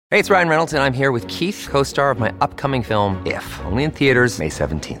Hey, it's Ryan Reynolds, and I'm here with Keith, co-star of my upcoming film, If, only in theaters May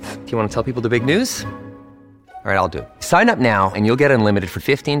 17th. Do you want to tell people the big news? All right, I'll do it. Sign up now and you'll get unlimited for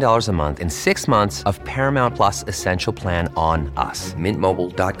 $15 a month and 6 months of Paramount Plus Essential Plan on us.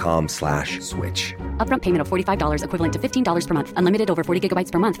 MintMobile.com/switch. Upfront payment of $45 equivalent to $15 per month. Unlimited over 40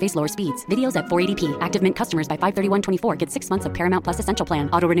 gigabytes per month. Face lower speeds. Videos at 480p. Active Mint customers by 531.24 get 6 months of Paramount Plus Essential Plan.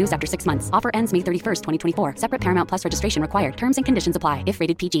 Auto renews after 6 months. Offer ends May 31st, 2024. Separate Paramount Plus registration required. Terms and conditions apply if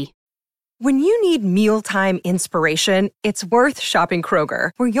rated PG. When you need mealtime inspiration, it's worth shopping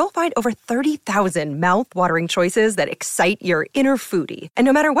Kroger, where you'll find over 30,000 mouth-watering choices that excite your inner foodie. And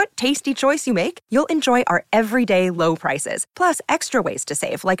no matter what tasty choice you make, you'll enjoy our everyday low prices, plus extra ways to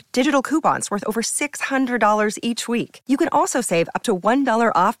save, like digital coupons worth over $600 each week. You can also save up to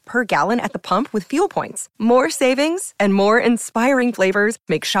 $1 off per gallon at the pump with fuel points. More savings and more inspiring flavors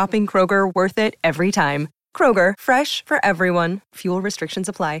make shopping Kroger worth it every time. Kroger, fresh for everyone. Fuel restrictions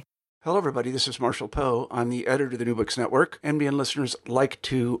apply. Hello, everybody. This is Marshall Poe. I'm the editor of the New Books Network. NBN listeners like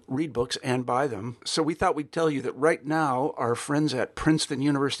to read books and buy them. So we thought we'd tell you that right now, our friends at Princeton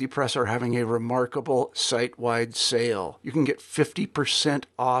University Press are having a remarkable site-wide sale. You can get 50%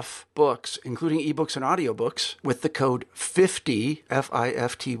 off books, including ebooks and audiobooks, with the code 50,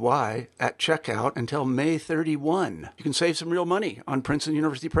 F-I-F-T-Y, at checkout until May 31. You can save some real money on Princeton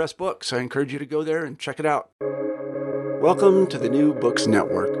University Press books. I encourage you to go there and check it out. Welcome to the New Books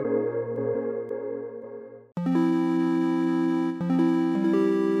Network.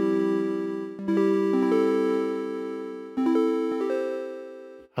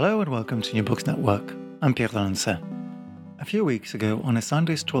 Hello and welcome to New Books Network. I'm Pierre Delancey. A few weeks ago, on a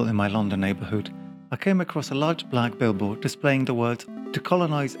Sunday stroll in my London neighbourhood, I came across a large black billboard displaying the words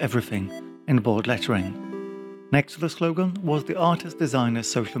 "Decolonize Everything" in bold lettering. Next to the slogan was the artist-designer's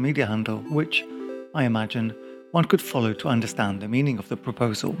social media handle, which, I imagine, one could follow to understand the meaning of the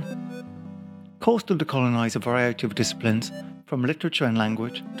proposal. Calls to decolonize a variety of disciplines, from literature and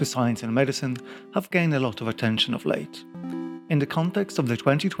language to science and medicine, have gained a lot of attention of late. In the context of the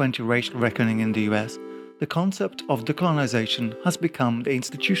 2020 racial reckoning in the US, the concept of decolonization has become the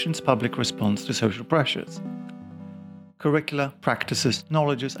institution's public response to social pressures. Curricula, practices,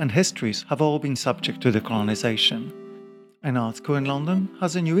 knowledges, and histories have all been subject to decolonization. An art school in London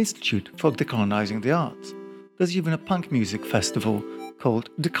has a new institute for decolonizing the arts. There's even a punk music festival called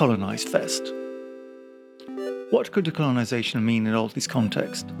Decolonize Fest. What could decolonization mean in all this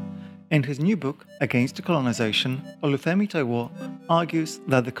context? In his new book, Against Decolonization, Olufemi Taiwo argues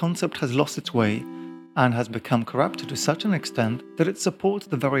that the concept has lost its way and has become corrupted to such an extent that it supports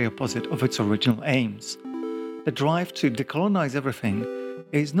the very opposite of its original aims. The drive to decolonize everything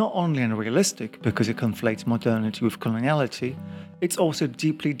is not only unrealistic because it conflates modernity with coloniality, it's also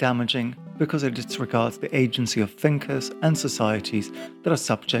deeply damaging because it disregards the agency of thinkers and societies that are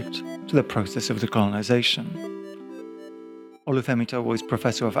subject to the process of decolonization. Olufemi Taiwo is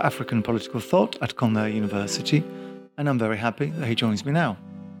Professor of African Political Thought at Cornell University, and I'm very happy that he joins me now.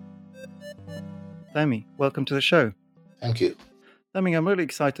 Femi, welcome to the show. Thank you. Femi, I'm really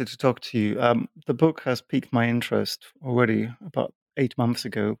excited to talk to you. The book has piqued my interest already about 8 months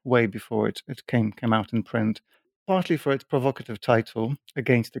ago, way before it came out in print, partly for its provocative title,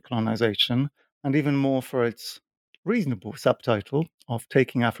 Against Decolonization, and even more for its reasonable subtitle of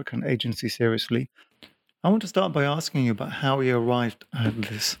Taking African Agency Seriously. I want to start by asking you about how you arrived at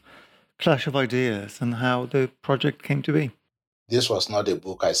this clash of ideas and how the project came to be. This was not a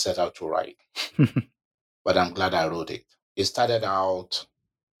book I set out to write, but I'm glad I wrote it. It started out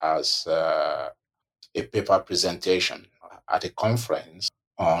as a paper presentation at a conference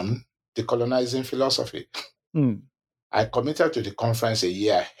on decolonizing philosophy. I committed to the conference a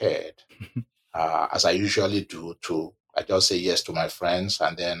year ahead, as I usually do, I just say yes to my friends,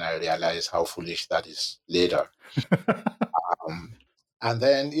 and then I realize how foolish that is later. And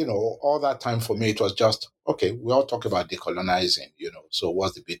then, all that time for me, it was just, okay, we all talk about decolonizing, so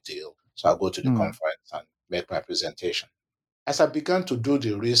what's the big deal? So I go to the conference and make my presentation. As I began to do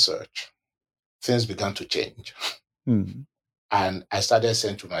the research, things began to change. And I started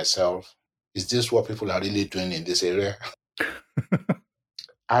saying to myself, is this what people are really doing in this area?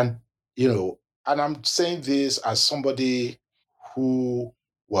 And, and I'm saying this as somebody who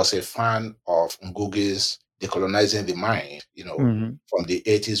was a fan of Ngugi's Decolonizing the Mind, from the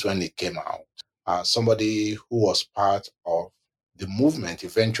 80s when it came out. Somebody who was part of the movement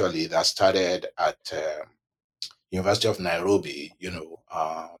eventually that started at University of Nairobi,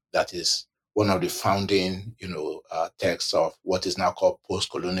 that is one of the founding, texts of what is now called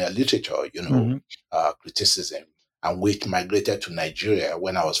post-colonial literature, criticism, and which migrated to Nigeria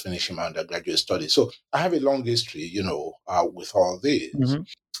when I was finishing my undergraduate studies. So I have a long history, with all this.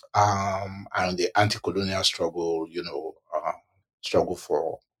 and the anti-colonial struggle, struggle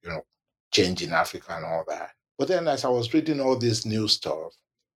for, change in Africa and all that. But then as I was reading all this new stuff,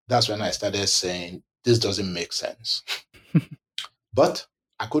 that's when I started saying, this doesn't make sense. But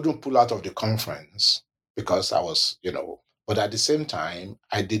I couldn't pull out of the conference because I was, but at the same time,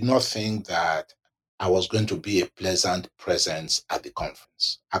 I did not think that I was going to be a pleasant presence at the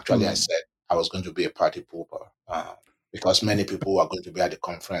conference. Actually, I said I was going to be a party pooper because many people who are going to be at the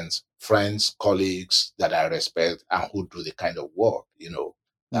conference, friends, colleagues that I respect and who do the kind of work,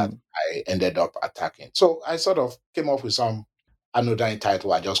 that I ended up attacking. So I sort of came up with another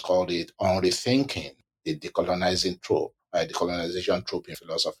title. I just called it On Rethinking the Decolonizing Trope, decolonization trope in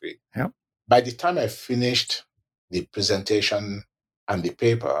philosophy. Yep. By the time I finished the presentation and the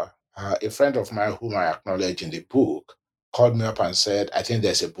paper, a friend of mine whom I acknowledge in the book called me up and said, I think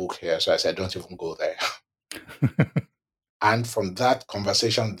there's a book here. So I said, don't even go there. And from that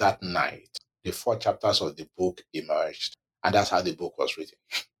conversation that night, the 4 chapters of the book emerged. And that's how the book was written.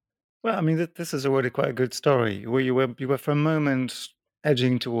 Well, I mean, this is already quite a good story. Where you were for a moment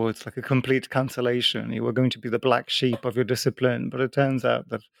edging towards like a complete cancellation. You were going to be the black sheep of your discipline, but it turns out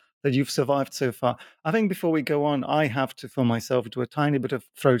that you've survived so far. I think before we go on, I have to, for myself, do a tiny bit of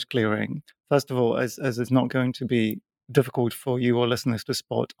throat clearing. First of all, as it's not going to be difficult for you or listeners to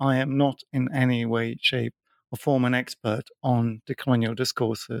spot, I am not in any way, shape, or form an expert on decolonial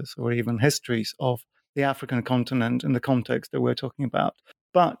discourses or even histories of the African continent in the context that we're talking about.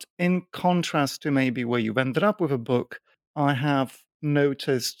 But in contrast to maybe where you've ended up with a book, I have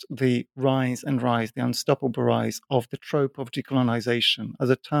noticed the rise, the unstoppable rise of the trope of decolonization as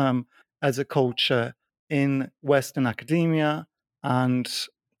a term, as a culture in Western academia and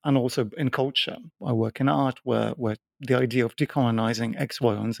also in culture. I work in art where the idea of decolonizing X,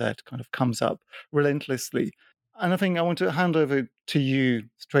 Y, and Z kind of comes up relentlessly. And I think I want to hand over to you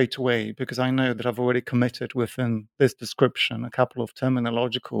straight away because I know that I've already committed within this description a couple of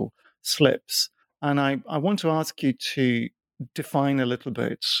terminological slips. And I want to ask you to define a little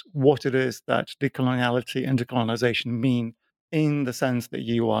bit what it is that decoloniality and decolonization mean in the sense that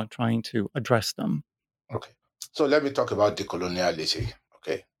you are trying to address them. Okay. So let me talk about decoloniality.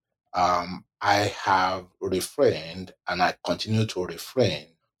 Okay. I have refrained and I continue to refrain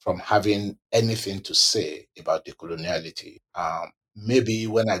from having anything to say about decoloniality. Maybe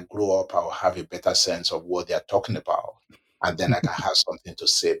when I grow up, I'll have a better sense of what they're talking about, and then I can have something to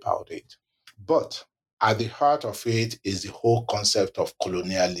say about it. But at the heart of it is the whole concept of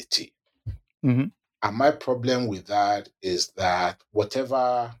coloniality. Mm-hmm. And my problem with that is that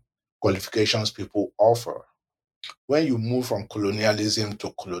whatever qualifications people offer, when you move from colonialism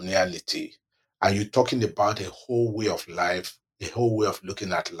to coloniality, and you're talking about a whole way of life, a whole way of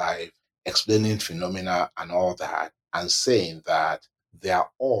looking at life, explaining phenomena and all that, and saying that they are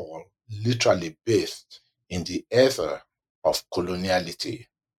all literally based in the ether of coloniality,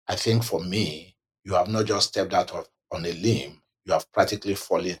 I think for me, you have not just stepped out on a limb, you have practically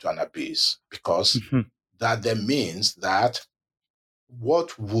fallen into an abyss, because that then means that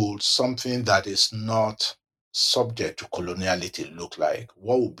what would something that is not subject to coloniality look like?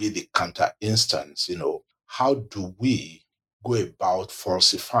 What would be the counter instance? How do we go about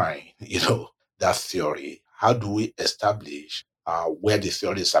falsifying, that theory? How do we establish where the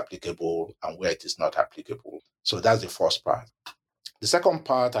theory is applicable and where it is not applicable? So that's the first part. The second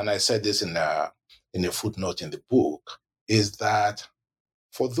part, and I said this in a footnote in the book, is that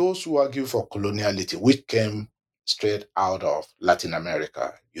for those who argue for coloniality, which came straight out of Latin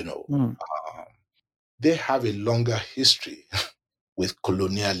America, they have a longer history with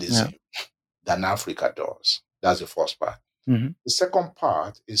colonialism than Africa does. That's the first part. Mm-hmm. The second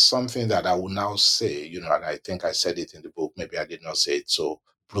part is something that I will now say, and I think I said it in the book, maybe I did not say it so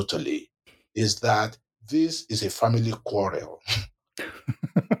brutally, is that this is a family quarrel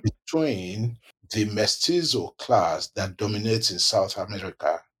between the mestizo class that dominates in South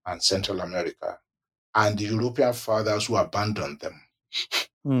America and Central America and the European fathers who abandoned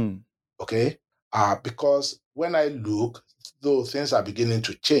them. Okay? Because when I look, though things are beginning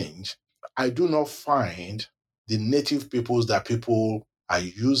to change, I do not find the native peoples that people are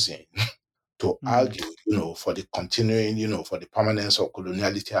using to argue, for the continuing, for the permanence of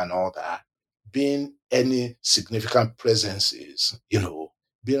coloniality and all that, being any significant presences,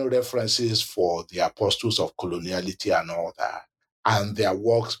 being references for the apostles of coloniality and all that, and their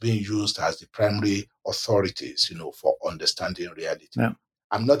works being used as the primary authorities, for understanding reality. Yeah.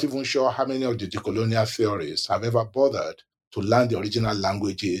 I'm not even sure how many of the decolonial theorists have ever bothered to learn the original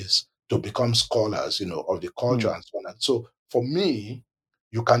languages, to become scholars, of the culture and so on. And so for me,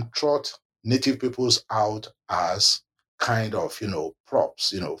 you can trot native peoples out as kind of,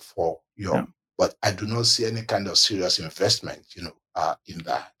 props, for your, but I do not see any kind of serious investment, in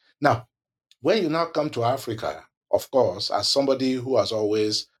that. Now, when you now come to Africa, of course, as somebody who has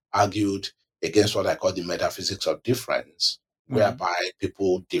always argued against what I call the metaphysics of difference, whereby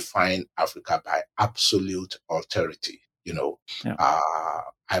people define Africa by absolute alterity,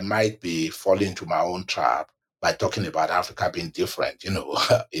 I might be falling into my own trap by talking about Africa being different,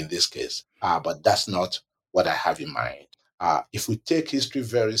 in this case. But that's not what I have in mind. If we take history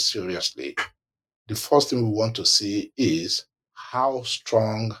very seriously, the first thing we want to see is how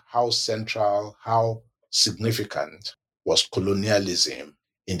strong, how central, how significant was colonialism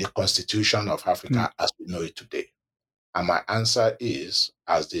in the constitution of Africa as we know it today. And my answer is,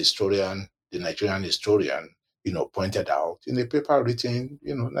 as the Nigerian historian, pointed out in a paper written,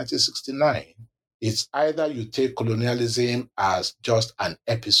 1969, it's either you take colonialism as just an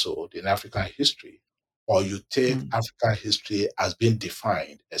episode in African history, or you take African history as being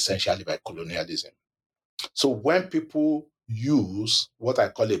defined essentially by colonialism. So when people use what I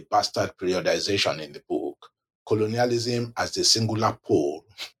call a bastard periodization in the book, colonialism as the singular pole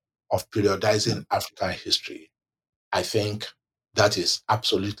of periodizing African history, I think that is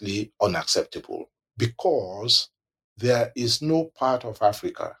absolutely unacceptable, because there is no part of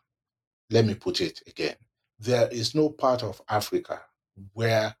Africa, let me put it again, there is no part of Africa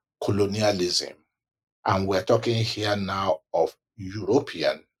where colonialism, and we're talking here now of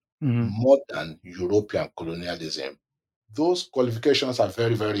European, modern European colonialism, those qualifications are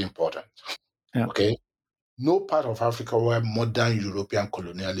very, very important. Yeah. Okay? No part of Africa where modern European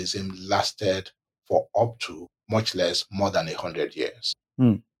colonialism lasted for up to, much less, more than 100 years.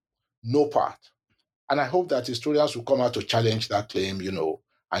 No part. And I hope that historians will come out to challenge that claim,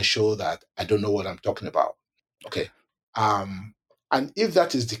 and show that I don't know what I'm talking about. Okay. And if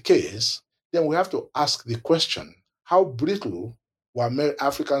that is the case, then we have to ask the question, how brittle were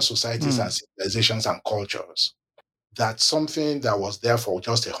African societies and civilizations and cultures that something that was there for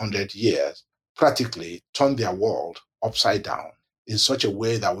just 100 years practically turned their world upside down in such a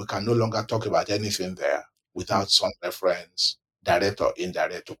way that we can no longer talk about anything there without some reference, direct or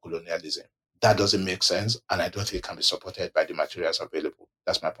indirect, to colonialism. That doesn't make sense, and I don't think it can be supported by the materials available.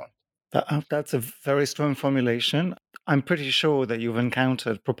 That's my point. That's a very strong formulation. I'm pretty sure that you've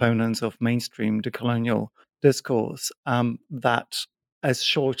encountered proponents of mainstream decolonial discourse that, as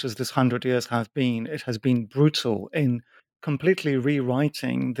short as this 100 years has been, it has been brutal in completely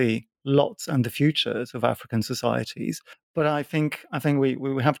rewriting the lots and the futures of African societies. But I think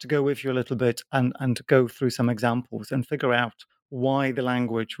we have to go with you a little bit and go through some examples and figure out why the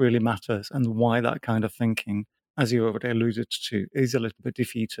language really matters and why that kind of thinking, as you already alluded to, is a little bit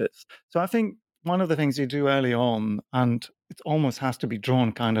defeatist. So I think one of the things you do early on, and it almost has to be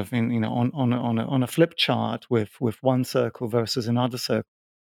drawn kind of in, on a flip chart with one circle versus another circle.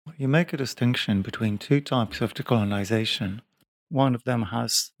 You make a distinction between two types of decolonization. One of them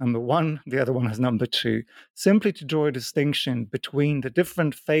has number one, the other one has number two, simply to draw a distinction between the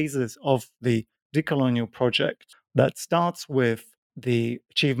different phases of the decolonial project that starts with the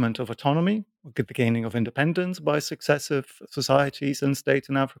achievement of autonomy, the gaining of independence by successive societies and states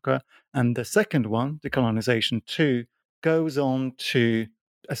in Africa. And the second one, decolonization 2, goes on to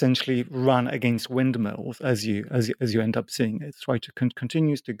essentially run against windmills, as you end up seeing it. Right, to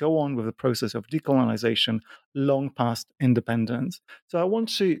continues to go on with the process of decolonization long past independence. So I want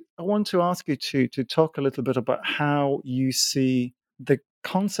to ask you to talk a little bit about how you see the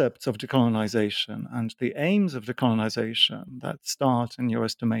concepts of decolonization and the aims of decolonization that start, in your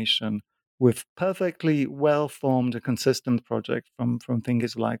estimation, with perfectly well-formed and consistent project from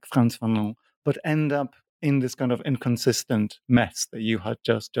thinkers like Frantz Fanon, but end up in this kind of inconsistent mess that you had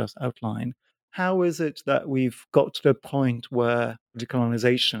just outlined. How is it that we've got to the point where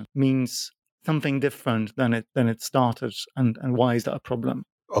decolonization means something different than it started, and why is that a problem?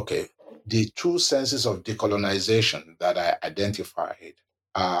 Okay. The two senses of decolonization that I identified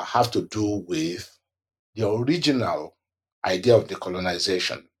have to do with the original idea of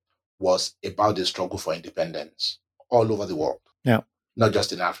decolonization was about the struggle for independence all over the world, not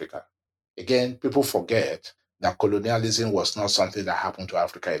just in Africa. Again, people forget that colonialism was not something that happened to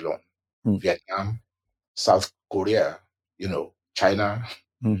Africa alone. Vietnam, South Korea, China,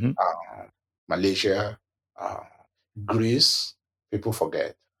 Malaysia, Greece, people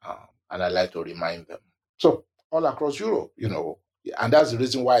forget. And I like to remind them. So all across Europe, and that's the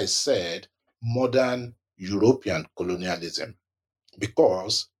reason why I said modern European colonialism.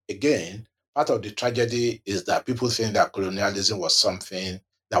 Because, again, part of the tragedy is that people think that colonialism was something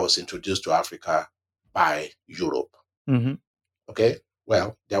that was introduced to Africa by Europe. Okay?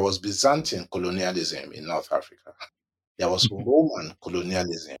 Well, there was Byzantine colonialism in North Africa. There was Roman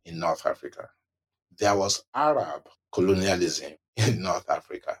colonialism in North Africa. There was Arab colonialism in North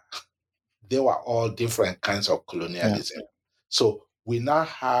Africa. They were all different kinds of colonialism. Yeah. So we now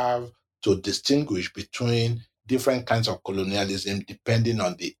have to distinguish between different kinds of colonialism depending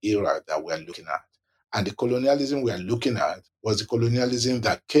on the era that we are looking at. And the colonialism we are looking at was the colonialism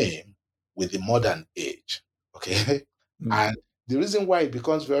that came with the modern age. Okay? And the reason why it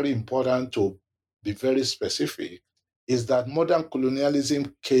becomes very important to be very specific is that modern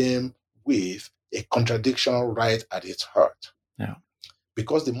colonialism came with a contradiction right at its heart. Yeah.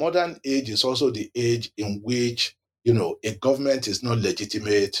 Because the modern age is also the age in which, you know, a government is not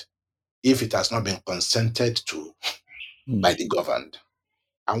legitimate if it has not been consented to by the governed.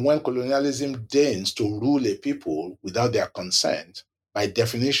 And when colonialism deigns to rule a people without their consent, by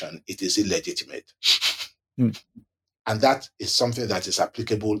definition, it is illegitimate. And that is something that is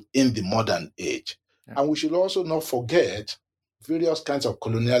applicable in the modern age. Yeah. And we should also not forget various kinds of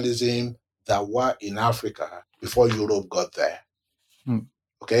colonialism that were in Africa before Europe got there.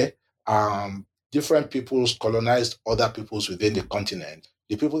 Okay? Different peoples colonized other peoples within the continent.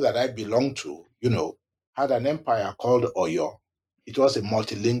 The people that I belong to, you know, had an empire called Oyo. It was a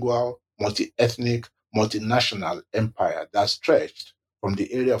multilingual, multi-ethnic, multinational empire that stretched from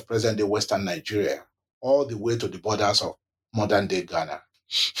the area of present-day Western Nigeria all the way to the borders of modern-day Ghana.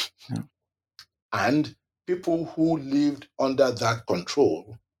 Yeah. And people who lived under that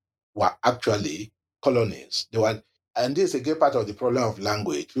control were actually colonies. They were, and this is again part of the problem of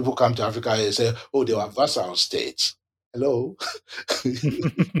language. People come to Africa and say, oh, they were vassal states. Hello?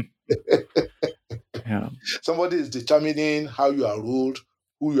 Yeah. Somebody is determining how you are ruled,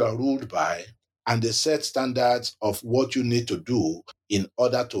 who you are ruled by, and they set standards of what you need to do in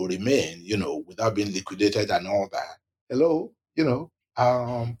order to remain, you know, without being liquidated and all that. Hello? You know?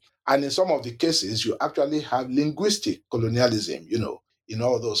 And in some of the cases, you actually have linguistic colonialism, you know, in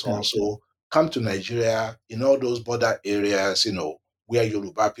all those also come to Nigeria, in all those border areas, you know, where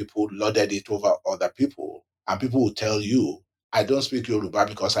Yoruba people lorded it over other people. And people will tell you, I don't speak Yoruba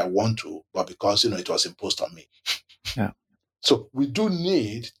because I want to, but because, you know, it was imposed on me. Yeah. So we do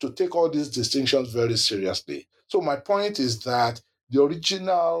need to take all these distinctions very seriously. So my point is that the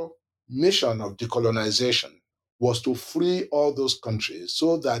original mission of decolonization was to free all those countries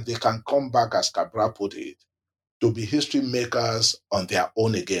so that they can come back, as Cabral put it, to be history makers on their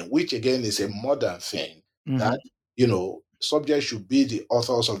own again, which again is a modern thing that, you know, subjects should be the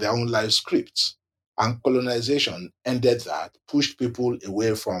authors of their own life scripts. And colonization ended that, pushed people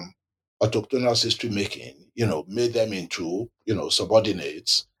away from autochthonous history making, you know, made them into, you know,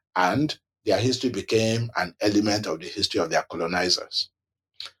 subordinates, and their history became an element of the history of their colonizers.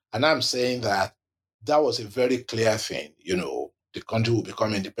 And I'm saying that that was a very clear thing, you know, the country will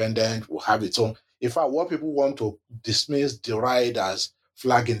become independent, will have its own. In fact, what people want to dismiss, deride as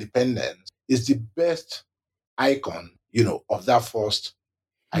flag independence is the best icon, you know, of that first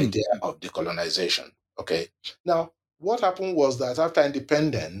idea of decolonization. Okay. Now, what happened was that after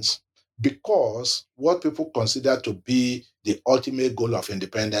independence, because what people consider to be the ultimate goal of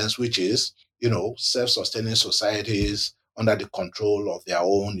independence, which is, you know, self-sustaining societies under the control of their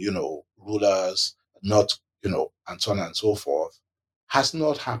own, you know, rulers, not, you know, and so on and so forth, has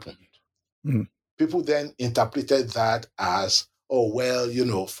not happened. People then interpreted that as, oh, well, you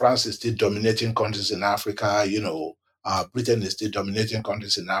know, France is still dominating countries in Africa, you know, Britain is still dominating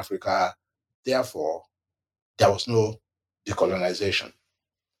countries in Africa. Therefore, there was no decolonization.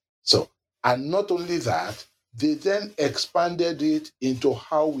 So, and not only that, they then expanded it into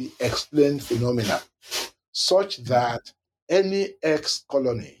how we explain phenomena, such that any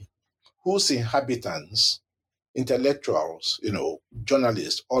ex-colony whose inhabitants, intellectuals, you know,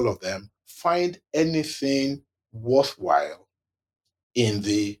 journalists, all of them, find anything worthwhile in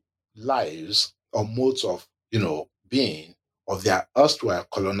the lives or modes of, you know, being of their erstwhile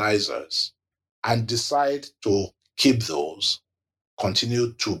colonizers and decide to keep those,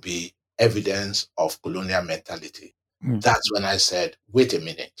 continue to be evidence of colonial mentality. That's when I said, wait a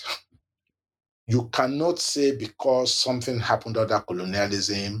minute. You cannot say because something happened under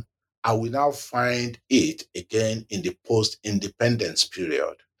colonialism, I will now find it again in the post-independence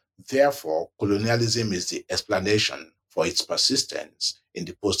period. Therefore, colonialism is the explanation for its persistence in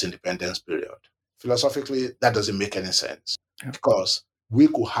the post-independence period. Philosophically, that doesn't make any sense because we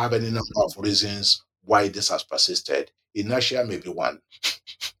could have any number of reasons why this has persisted. Inertia may be one.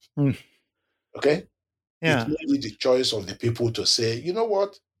 Okay? Yeah. It may be the choice of the people to say, you know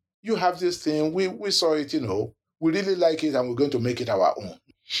what? You have this thing. We saw it, you know. We really like it and we're going to make it our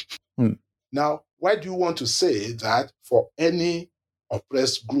own. Now, why do you want to say that for any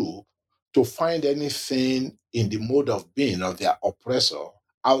oppressed group to find anything in the mode of being of their oppressor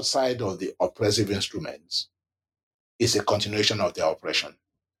outside of the oppressive instruments is a continuation of their oppression.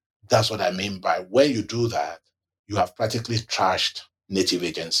 That's what I mean by when you do that, you have practically trashed native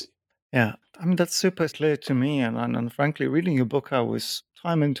agency. Yeah, I mean, that's super clear to me. And frankly, reading your book, I was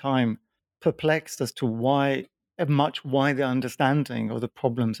time and time perplexed as to why the understanding of the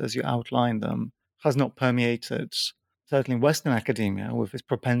problems as you outline them has not permeated certainly Western academia with its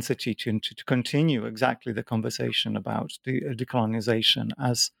propensity to continue exactly the conversation about decolonization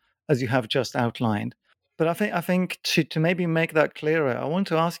as you have just outlined. But I think to maybe make that clearer, I want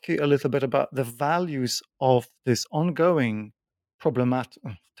to ask you a little bit about the values of this ongoing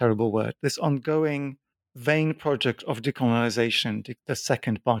terrible word, this ongoing vain project of decolonization, the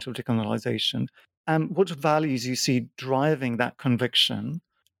second part of decolonization, and what values you see driving that conviction,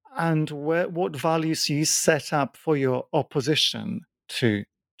 and what values you set up for your opposition to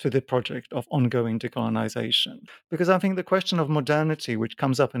the project of ongoing decolonization. Because I think the question of modernity, which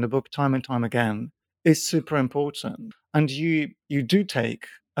comes up in the book time and time again, is super important. And you do take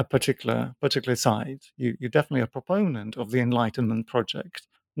a particular side. You're definitely a proponent of the Enlightenment project.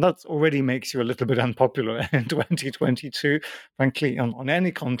 That already makes you a little bit unpopular in 2022, frankly, on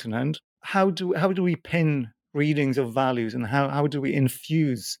any continent. How do we pin readings of values, and how do we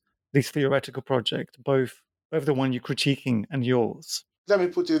infuse this theoretical project, both the one you're critiquing and yours? Let me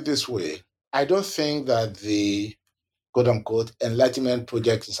put it this way. I don't think that the quote-unquote Enlightenment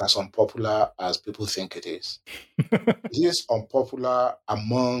project is as unpopular as people think it is. It is unpopular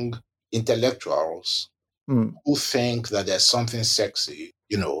among intellectuals who think that there's something sexy,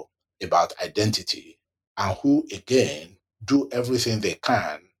 about identity, and who, again, do everything they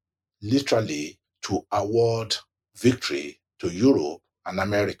can, literally, to award victory to Europe and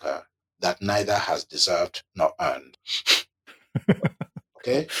America that neither has deserved nor earned.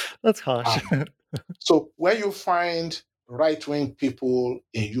 Okay? That's harsh. So when you find right-wing people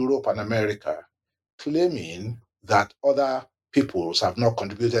in Europe and America claiming that other peoples have not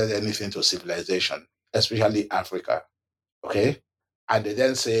contributed anything to civilization, especially Africa, okay? And they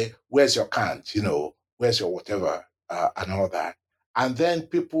then say, where's your Kant, where's your whatever, and all that. And then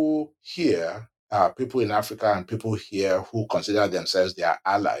people here, people in Africa and people here who consider themselves their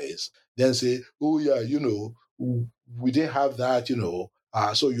allies, then say, oh yeah, we didn't have that,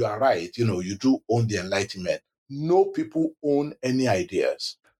 so you are right, you do own the Enlightenment. No people own any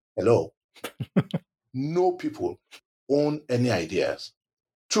ideas. Hello? No people own any ideas.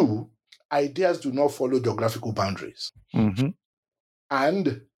 2, ideas do not follow geographical boundaries. Mm-hmm.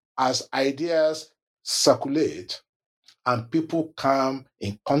 And as ideas circulate and people come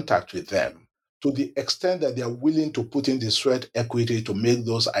in contact with them, to the extent that they are willing to put in the sweat equity to make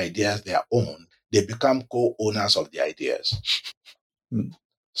those ideas their own, they become co-owners of the ideas.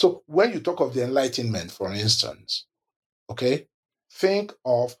 So when you talk of the Enlightenment, for instance, okay, think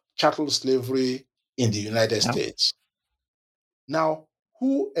of chattel slavery in the United States. Now,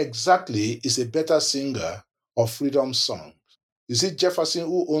 who exactly is a better singer of freedom songs? Is it Jefferson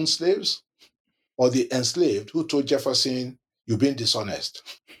who owned slaves, or the enslaved who told Jefferson, you've been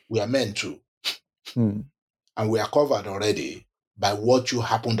dishonest? We are meant to. And we are covered already by what you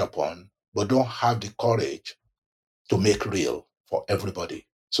happened upon, but don't have the courage to make real for everybody.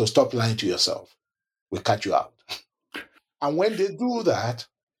 So stop lying to yourself. We'll cut you out. And when they do that,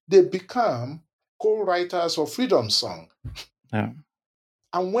 they become co-writers of freedom song. Yeah.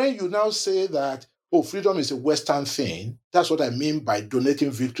 And when you now say that, oh, freedom is a Western thing, that's what I mean by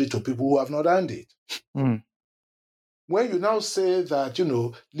donating victory to people who have not earned it. When you now say that,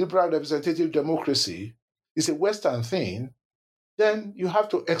 liberal representative democracy is a Western thing, then you have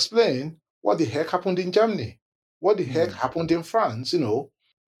to explain what the heck happened in Germany, what the heck happened in France,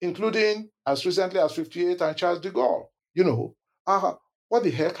 including as recently as 1958 and Charles de Gaulle, what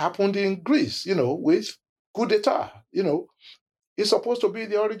the heck happened in Greece, with coup d'etat, it's supposed to be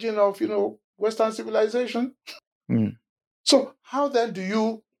the origin of, Western civilization. So how then do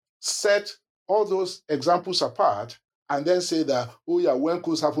you set all those examples apart and then say that, oh yeah, when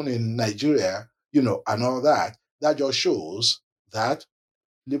coups happen in Nigeria, and all that, that just shows that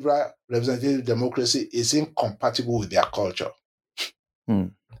liberal representative democracy is incompatible with their culture.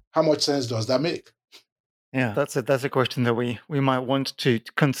 How much sense does that make? Yeah, that's a question that we might want to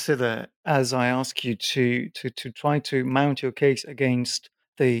consider as I ask you to try to mount your case against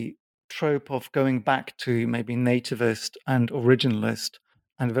the trope of going back to maybe nativist and originalist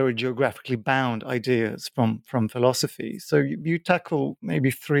and very geographically bound ideas from philosophy. So you tackle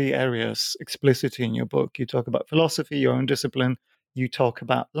maybe 3 areas explicitly in your book. You talk about philosophy, your own discipline. You talk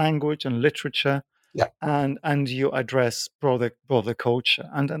about language and literature. Yeah. and you address broader culture.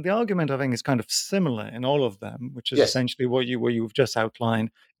 And the argument, I think, is kind of similar in all of them, which is Yes. essentially what you've just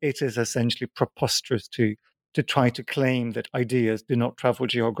outlined. It is essentially preposterous to try to claim that ideas do not travel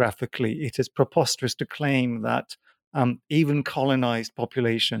geographically. It is preposterous to claim that even colonized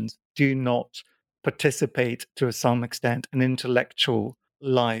populations do not participate to some extent in intellectual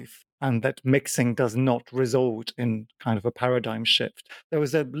life, and that mixing does not result in kind of a paradigm shift. There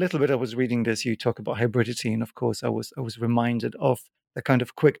was a little bit I was reading this, you talk about hybridity, and of course I was reminded of the kind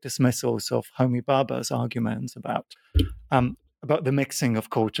of quick dismissals of Homi Bhabha's arguments about the mixing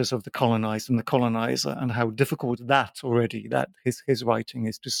of cultures of the colonized and the colonizer, and how difficult that his writing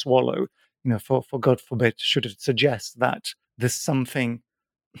is to swallow. For God forbid, should it suggest that there's something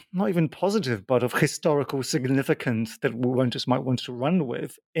not even positive, but of historical significance that we just might want to run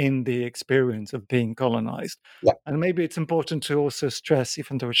with in the experience of being colonized. Yeah. And maybe it's important to also stress,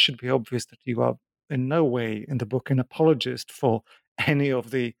 even though it should be obvious, that you are in no way in the book an apologist for any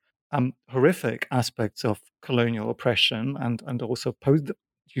of the horrific aspects of colonial oppression, and also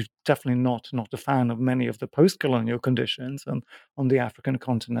you're definitely not a fan of many of the post-colonial conditions on the African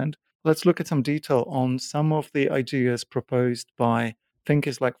continent. Let's look at some detail on some of the ideas proposed by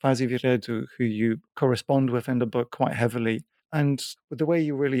thinkers like Fazi Viredu, who you correspond with in the book quite heavily, and with the way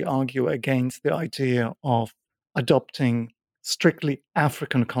you really argue against the idea of adopting strictly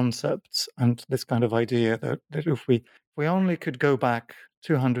African concepts, and this kind of idea that if we only could go back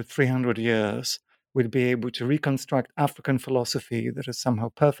 200, 300 years, we'd be able to reconstruct African philosophy that is somehow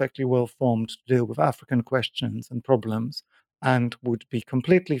perfectly well formed to deal with African questions and problems, and would be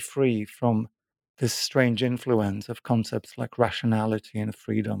completely free from this strange influence of concepts like rationality and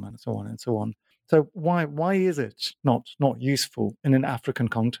freedom and so on and so on. So why is it not useful in an African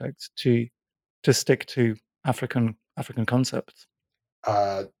context to stick to African concepts?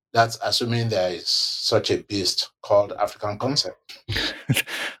 That's assuming there is such a beast called African concept.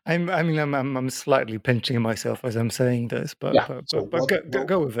 I'm slightly pinching myself as I'm saying this, but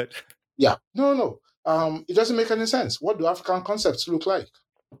go with it. Yeah, no. It doesn't make any sense. What do African concepts look like?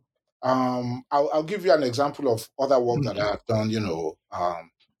 I'll give you an example of other work that I have done,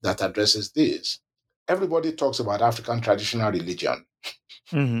 that addresses this. Everybody talks about African traditional religion.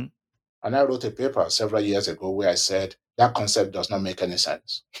 Mm-hmm. And I wrote a paper several years ago where I said that concept does not make any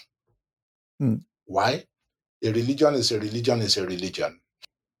sense. Why? A religion is a religion is a religion.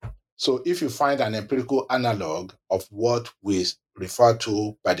 So if you find an empirical analog of what we refer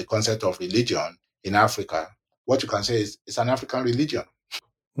to by the concept of religion in Africa, what you can say is it's an African religion.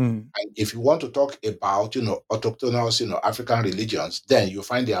 And if you want to talk about, autochthonous, African religions, then you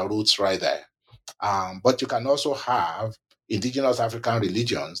find their roots right there. But you can also have indigenous African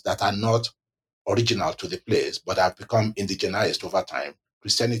religions that are not original to the place, but have become indigenized over time.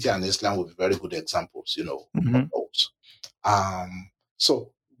 Christianity and Islam will be very good examples, of those.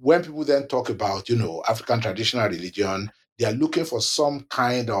 So when people then talk about, African traditional religion, they are looking for some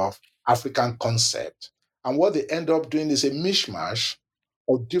kind of African concept. And what they end up doing is a mishmash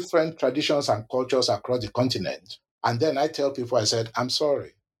of different traditions and cultures across the continent. And then I tell people, I said, I'm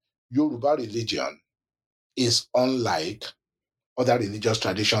sorry, Yoruba religion is unlike other religious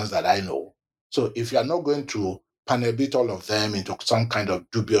traditions that I know. So if you are not going to panel-beat all of them into some kind of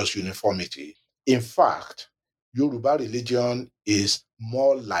dubious uniformity, in fact, Yoruba religion is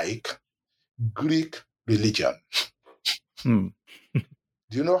more like Greek religion. Do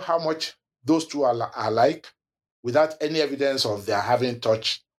you know how much those two are alike without any evidence of their having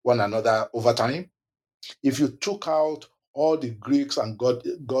touched one another over time? If you took out all the Greeks and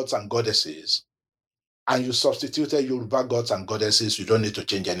gods and goddesses and you substituted Yoruba gods and goddesses, you don't need to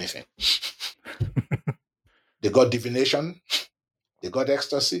change anything. They got divination, they got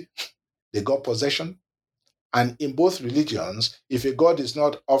ecstasy, they got possession. And in both religions, if a god is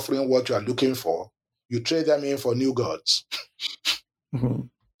not offering what you are looking for, you trade them in for new gods.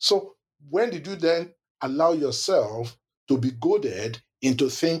 So when did you then allow yourself to be goaded into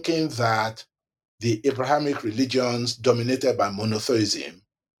thinking that the Abrahamic religions dominated by monotheism,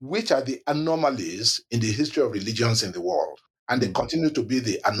 which are the anomalies in the history of religions in the world, and they continue to be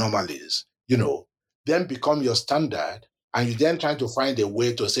the anomalies, then become your standard, and you then trying to find a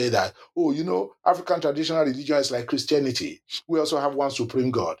way to say that, African traditional religion is like Christianity. We also have one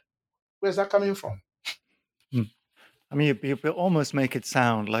supreme God. Where's that coming from? I mean, you almost make it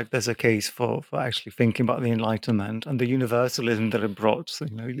sound like there's a case for actually thinking about the Enlightenment and the universalism that it brought.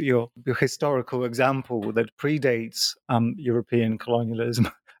 Your historical example that predates European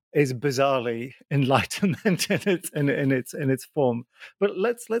colonialism is bizarrely Enlightenment in its form. But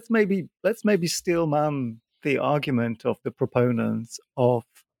let's maybe steelman the argument of the proponents of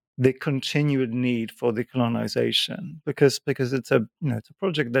the continued need for decolonization, because it's a it's a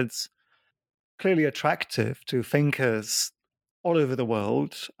project that's clearly attractive to thinkers all over the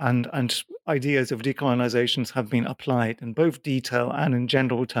world, and ideas of decolonizations have been applied in both detail and in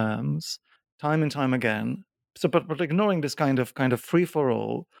general terms, time and time again. So, but ignoring this kind of free for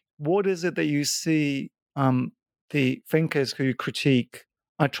all, what is it that you see the thinkers who critique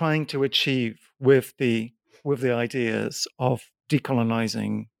are trying to achieve with the ideas of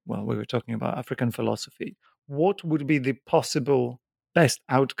decolonizing? Well, we were talking about African philosophy. What would be the possible best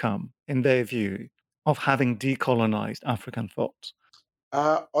outcome, in their view, of having decolonized African thought?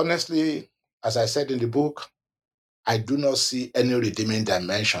 Honestly, as I said in the book, I do not see any redeeming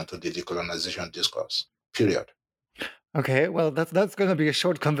dimension to the decolonization discourse, period. Okay, well, that's going to be a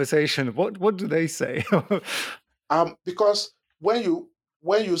short conversation. What do they say? Because when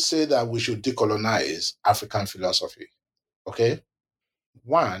you say that we should decolonize African philosophy, okay,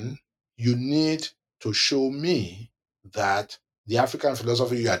 one, you need to show me that the African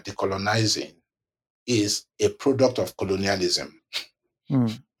philosophy you are decolonizing is a product of colonialism.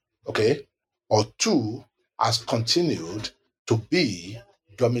 Okay? Or two, has continued to be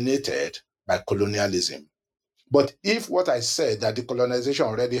dominated by colonialism. But if what I said, that decolonization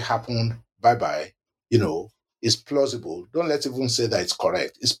already happened, bye-bye, is plausible, don't let's even say that it's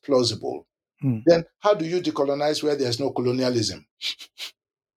correct, it's plausible, then how do you decolonize where there's no colonialism?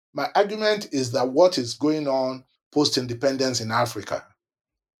 My argument is that what is going on post-independence in Africa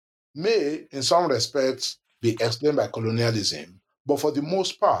may, in some respects, be explained by colonialism, but for the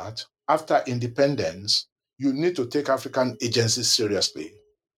most part, after independence, you need to take African agency seriously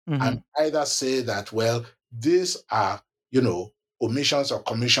and either say that, well, these are, omissions or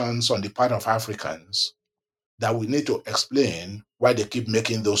commissions on the part of Africans that we need to explain why they keep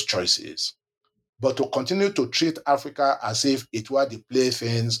making those choices. But to continue to treat Africa as if it were the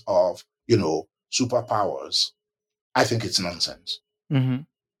playthings of, superpowers, I think it's nonsense. Mm-hmm.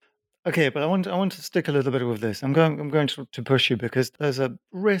 Okay, but I want to stick a little bit with this. I'm going to push you, because there's a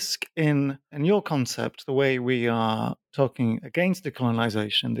risk in your concept, the way we are talking against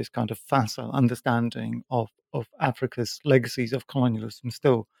decolonization, this kind of facile understanding of Africa's legacies of colonialism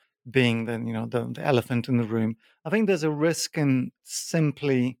still being the elephant in the room. I think there's a risk in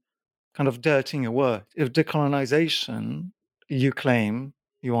simply kind of dirtying a word. If decolonization, you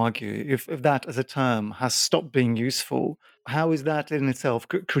argue, if that as a term has stopped being useful, how is that in itself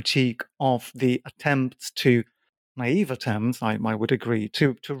critique of the attempts to, naive attempts, I would agree,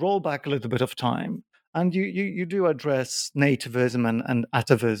 to roll back a little bit of time? And you do address nativism and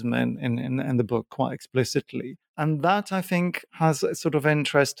atavism in the book quite explicitly. And that, I think, has a sort of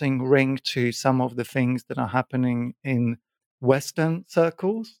interesting ring to some of the things that are happening in Western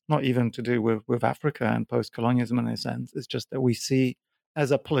circles, not even to do with Africa and post-colonialism in a sense. It's just that we see,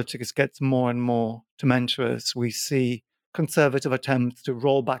 as our politics gets more and more tumultuous, we see conservative attempts to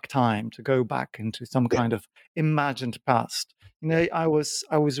roll back time, to go back into some kind of imagined past. I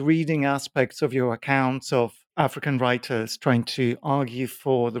was reading aspects of your accounts of African writers trying to argue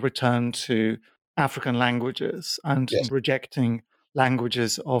for the return to African languages and rejecting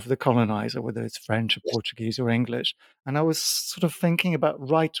languages of the colonizer, whether it's French or Portuguese or English. And I was sort of thinking about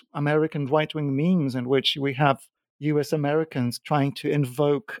American right-wing memes in which we have US Americans trying to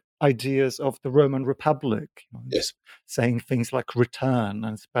invoke ideas of the Roman Republic, saying things like return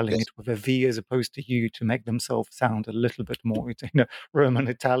and spelling it with a V as opposed to U to make themselves sound a little bit more Roman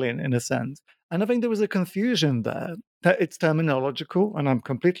Italian in a sense. And I think there was a confusion there, that it's terminological, and I'm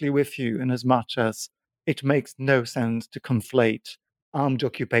completely with you in as much as it makes no sense to conflate armed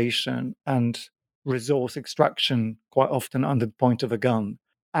occupation and resource extraction, quite often under the point of a gun,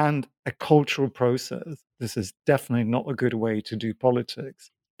 and a cultural process. This is definitely not a good way to do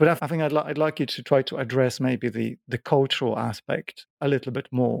politics. But I think I'd like you to try to address maybe the cultural aspect a little bit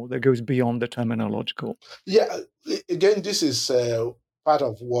more that goes beyond the terminological. Yeah, again, this is part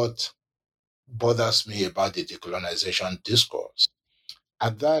of what bothers me about the decolonization discourse.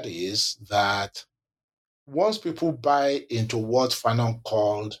 And that is that once people buy into what Fanon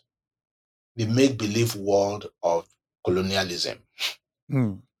called the make-believe world of colonialism,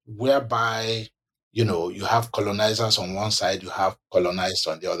 whereby, you have colonizers on one side, you have colonized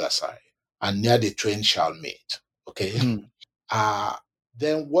on the other side, and near the twain shall meet, okay?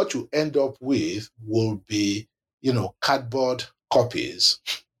 Then what you end up with will be, cardboard copies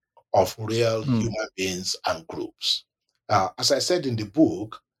of real human beings and groups. As I said in the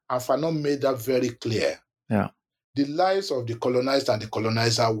book, and Fanon made that very clear, the lives of the colonized and the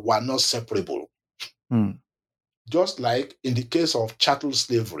colonizer were not separable. Just like in the case of chattel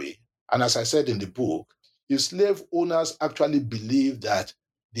slavery, and as I said in the book, if slave owners actually believed that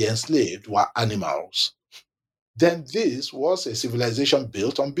the enslaved were animals, then this was a civilization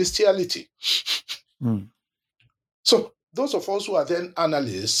built on bestiality. So those of us who are then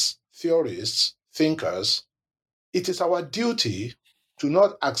analysts, theorists, thinkers, it is our duty to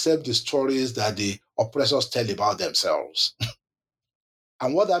not accept the stories that the oppressors tell about themselves.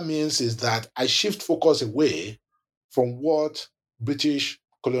 And what that means is that I shift focus away from what British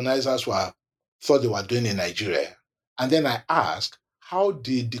colonizers thought they were doing in Nigeria. And then I ask, how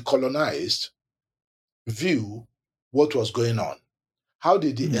did the colonized view what was going on? How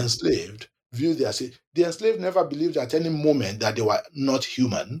did the enslaved view their... The enslaved never believed at any moment that they were not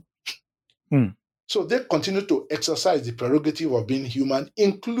human. So they continue to exercise the prerogative of being human,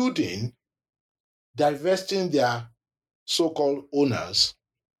 including divesting their so-called owners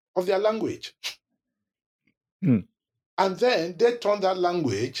of their language. And then they turn that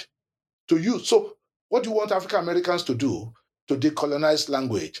language to use. So what do you want African Americans to do to decolonize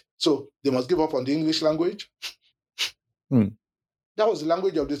language? So they must give up on the English language? That was the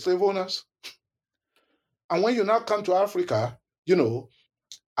language of the slave owners. And when you now come to Africa,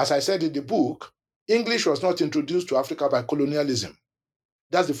 as I said in the book, English was not introduced to Africa by colonialism.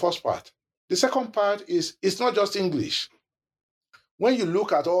 That's the first part. The second part is it's not just English. When you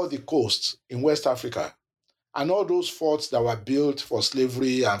look at all the coasts in West Africa and all those forts that were built for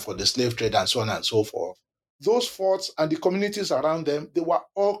slavery and for the slave trade and so on and so forth, those forts and the communities around them, they were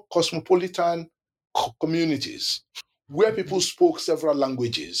all cosmopolitan communities where people spoke several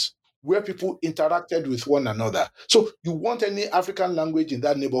languages, where people interacted with one another. So you want any African language in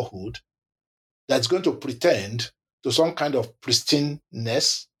that neighborhood that's going to pretend to some kind of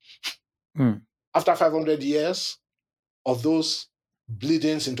pristineness after 500 years of those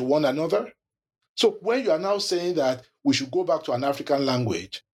bleedings into one another? So when you are now saying that we should go back to an African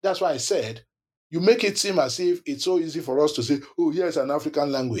language, that's why I said, you make it seem as if it's so easy for us to say, oh, here's an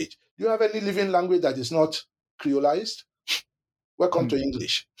African language. Do you have any living language that is not creolized? Welcome to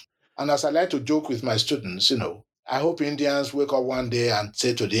English. And as I like to joke with my students, I hope Indians wake up one day and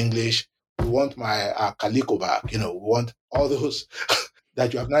say to the English, we want my calico back, we want all those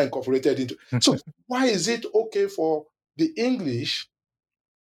that you have now incorporated into. So why is it okay for the English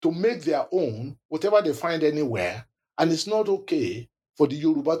to make their own, whatever they find anywhere, and it's not okay for the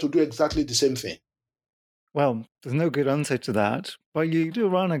Yoruba to do exactly the same thing? Well, there's no good answer to that, but you do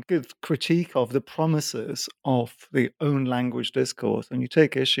run a good critique of the promises of the own language discourse, and you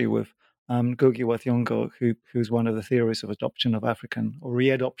take issue with Ngugi wa Thiong'o, who's one of the theorists of adoption of African or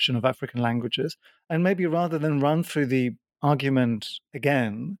readoption of African languages. And maybe rather than run through the argument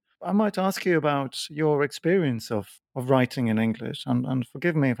again, I might ask you about your experience of writing in English. And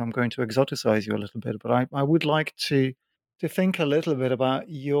forgive me if I'm going to exoticize you a little bit, but I would like to think a little bit about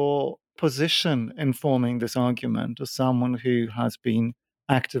your position in forming this argument as someone who has been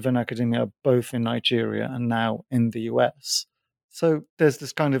active in academia both in Nigeria and now in the US. So there's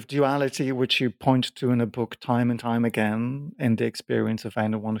this kind of duality which you point to in a book time and time again in the experience of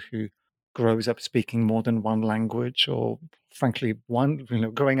anyone who grows up speaking more than one language, or frankly,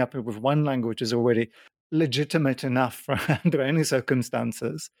 growing up with one language is already legitimate enough under any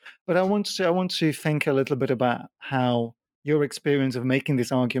circumstances. But I want to think a little bit about how your experience of making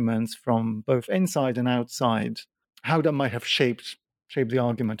these arguments from both inside and outside, how that might have shaped the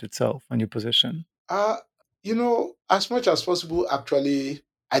argument itself and your position. As much as possible, actually,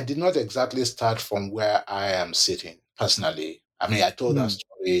 I did not exactly start from where I am sitting personally. I mean, I told that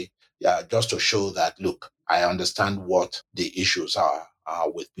story just to show that, look, I understand what the issues are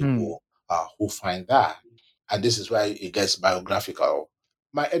with people who find that. And this is why it gets biographical.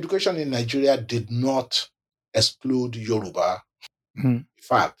 My education in Nigeria did not exclude Yoruba. In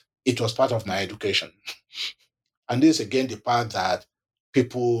fact, it was part of my education. And this is again the part that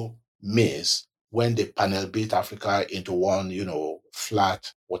people miss when they panel beat Africa into one,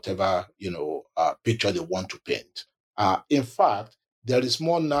 flat, whatever, picture they want to paint. In fact, there is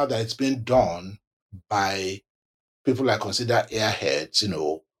more now that it's being done by people I consider airheads,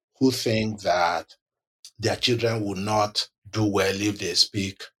 who think that their children will not do well if they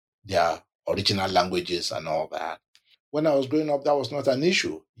speak their original languages and all that. When I was growing up, that was not an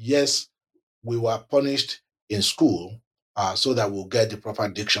issue. Yes, we were punished in school so that we'll get the proper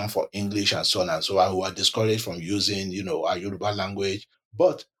diction for English and so on and so on. We were discouraged from using, our Yoruba language,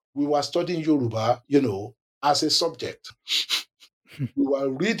 but we were studying Yoruba, as a subject. We were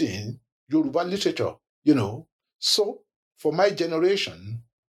reading Yoruba literature, So for my generation,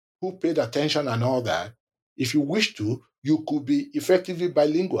 who paid attention and all that, if you wish to, you could be effectively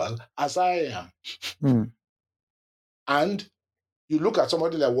bilingual, as I am. And you look at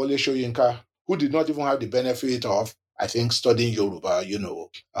somebody like Wole Soyinka, who did not even have the benefit of I think, studying Yoruba,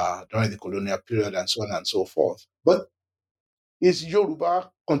 during the colonial period and so on and so forth. But his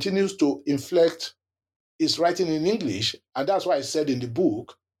Yoruba continues to inflect his writing in English. And that's why I said in the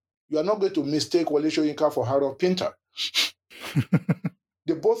book, you are not going to mistake Wole Soyinka for Harold Pinter.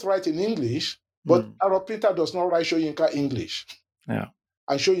 They both write in English, but Harold Pinter does not write Soyinka English. Yeah.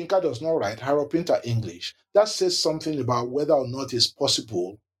 And Soyinka does not write Harold Pinter English. That says something about whether or not it's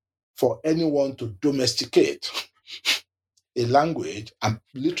possible for anyone to domesticate a language and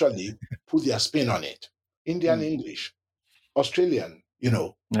literally put their spin on it. Indian English, Australian,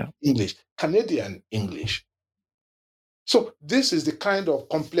 English, Canadian English. So this is the kind of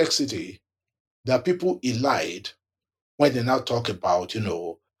complexity that people elide when they now talk about,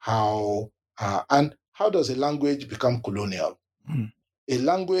 how does a language become colonial? A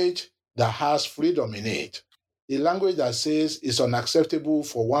language that has freedom in it, a language that says it's unacceptable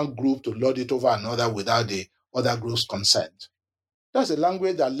for one group to lord it over another without the other group's consent. That's a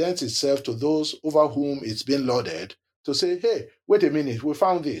language that lends itself to those over whom it's been lorded to say, hey, wait a minute, we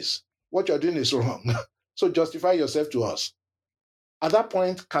found this. What you're doing is wrong. So justify yourself to us. At that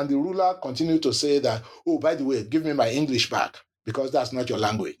point, can the ruler continue to say that, oh, by the way, give me my English back because that's not your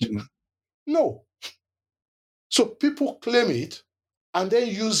language? No. So people claim it and then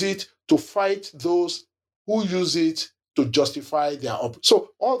use it to fight those who use it to justify their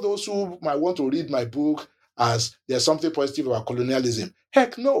so all those who might want to read my book as there's something positive about colonialism,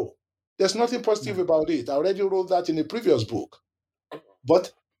 heck no, there's nothing positive about it. I already wrote that in a previous book.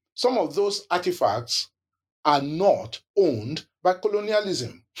 But some of those artifacts are not owned by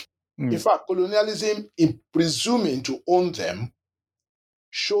colonialism. In fact, colonialism, in presuming to own them,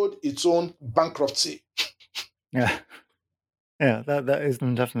 showed its own bankruptcy. Yeah. Yeah, that is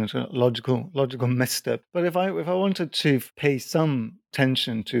definitely a logical misstep. But if I wanted to pay some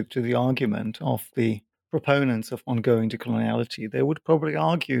attention to the argument of the proponents of ongoing decoloniality, they would probably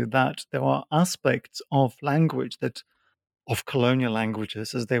argue that there are aspects of language of colonial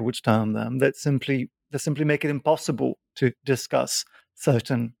languages, as they would term them, that simply make it impossible to discuss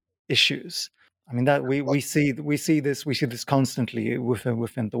certain issues. I mean, that we see this constantly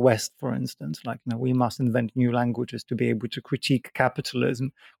within the West, for instance. Like, we must invent new languages to be able to critique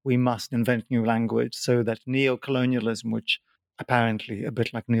capitalism. We must invent new language so that neo-colonialism, which apparently a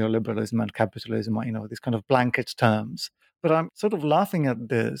bit like neoliberalism and capitalism, are these kind of blanket terms. But I'm sort of laughing at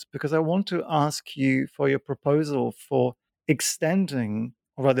this because I want to ask you for your proposal for extending,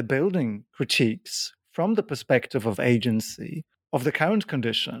 or rather building, critiques from the perspective of agency of the current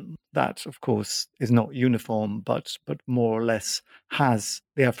condition that, of course, is not uniform, but more or less has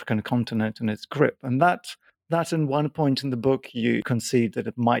the African continent in its grip. And that in one point in the book, you concede that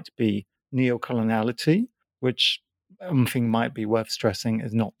it might be neocoloniality, which I think might be worth stressing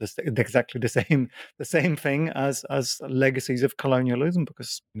is not exactly the same thing as legacies of colonialism,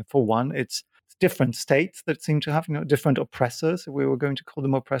 because for one, it's different states that seem to have different oppressors, if we were going to call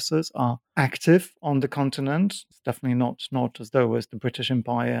them oppressors, are active on the continent. It's definitely not as though as the British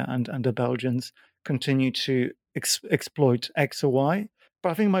Empire and the Belgians continue to exploit X or Y. But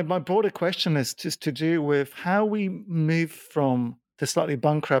I think my broader question is just to do with how we move from the slightly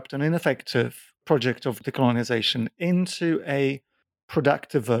bankrupt and ineffective project of decolonization into a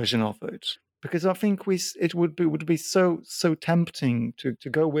productive version of it. Because I think it would be so tempting to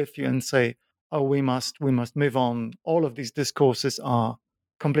go with you and say, oh, we must move on. All of these discourses are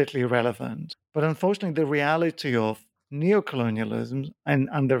completely irrelevant. But unfortunately, the reality of neocolonialism and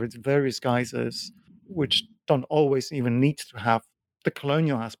under its various guises, which don't always even need to have the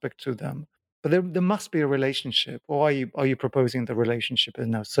colonial aspect to them, but there must be a relationship. Or are you proposing the relationship is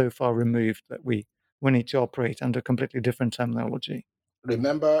now so far removed that we need to operate under completely different terminology?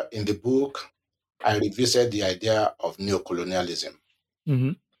 Remember, in the book, I revisited the idea of neocolonialism.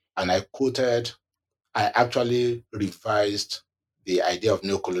 Mm-hmm. And I actually revised the idea of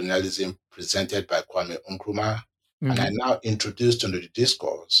neocolonialism presented by Kwame Nkrumah. Mm-hmm. And I now introduced into the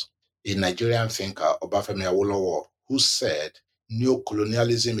discourse a Nigerian thinker, Obafemi Awolowo, who said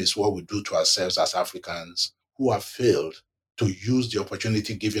neocolonialism is what we do to ourselves as Africans who have failed to use the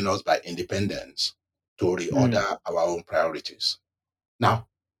opportunity given us by independence to reorder our own priorities. Now,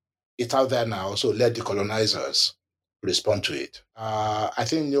 it's out there now, so let the colonizers respond to it. I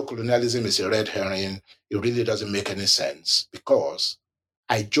think neocolonialism is a red herring. It really doesn't make any sense because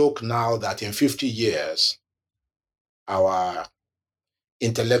I joke now that in 50 years, our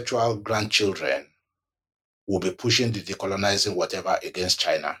intellectual grandchildren will be pushing the decolonizing whatever against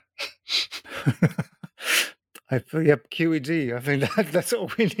China. Yep, QED. I think that's all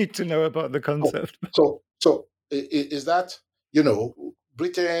we need to know about the concept. So is that,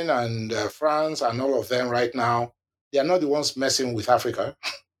 Britain and France and all of them right now They are not the ones messing with Africa.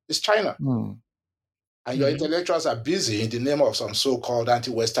 It's China. And your intellectuals are busy in the name of some so-called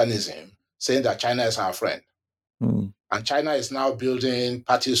anti-Westernism, saying that China is our friend. And China is now building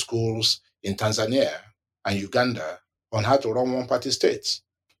party schools in Tanzania and Uganda on how to run one-party states.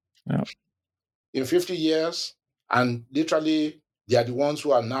 Yeah. In 50 years, and literally, they are the ones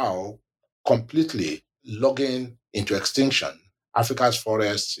who are now completely logging into extinction Africa's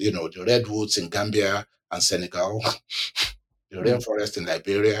forests, the redwoods in Gambia and Senegal, the rainforest in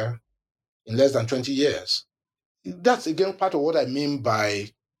Liberia, in less than 20 years. That's, again, part of what I mean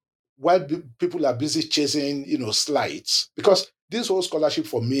by why people are busy chasing, slides. Because this whole scholarship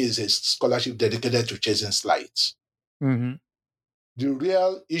for me is a scholarship dedicated to chasing slides. The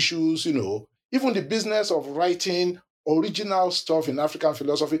real issues, even the business of writing original stuff in African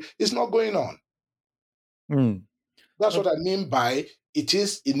philosophy is not going on. That's what I mean by it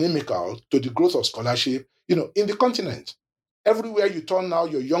is inimical to the growth of scholarship, in the continent. Everywhere you turn now,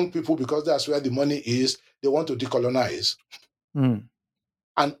 your young people, because that's where the money is, they want to decolonize.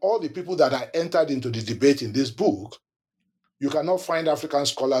 And all the people that are entered into the debate in this book, you cannot find African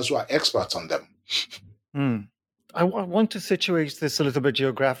scholars who are experts on them. I want to situate this a little bit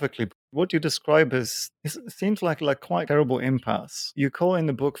geographically. What you describe seems like quite a terrible impasse. You call in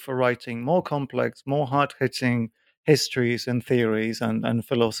the book for writing more complex, more hard-hitting histories and theories and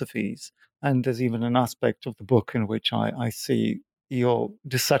philosophies. And there's even an aspect of the book in which I see your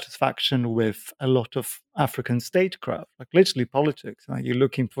dissatisfaction with a lot of African statecraft, like literally politics. You're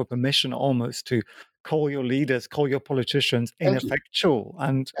looking for permission almost to call your leaders, call your politicians ineffectual.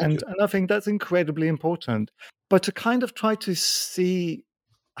 And I think that's incredibly important. But to kind of try to see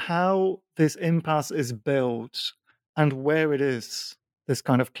how this impasse is built and where it is this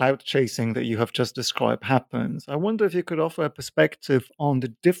kind of clout chasing that you have just described happens, I wonder if you could offer a perspective on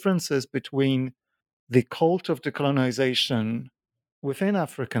the differences between the cult of decolonization within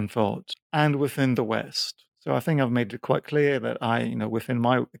African thought and within the West. So I think I've made it quite clear that within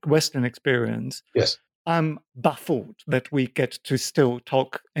my Western experience, I'm baffled that we get to still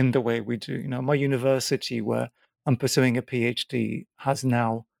talk in the way we do. My university, where I'm pursuing a PhD, has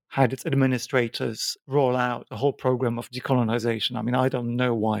now had its administrators roll out a whole program of decolonization. I don't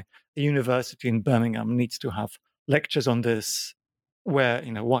know why a university in Birmingham needs to have lectures on this, where,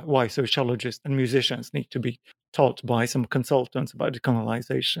 why sociologists and musicians need to be taught by some consultants about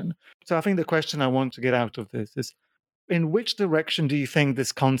decolonization. So I think the question I want to get out of this is, in which direction do you think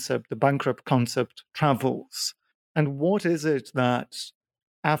this concept, the bankrupt concept, travels? And what is it that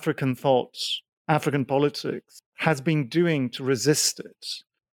African thought, African politics has been doing to resist it?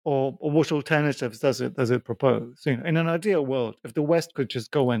 Or what alternatives does it propose? In an ideal world, if the West could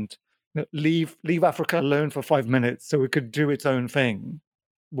just go and leave Africa alone for 5 minutes so it could do its own thing,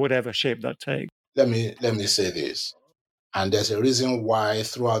 whatever shape that takes. Let me say this. And there's a reason why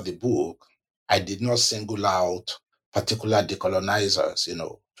throughout the book, I did not single out particular decolonizers,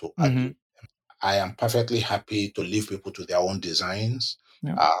 to argue. I am perfectly happy to leave people to their own designs,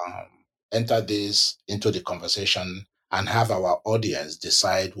 enter this into the conversation and have our audience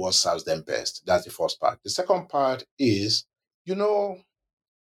decide what serves them best. That's the first part. The second part is,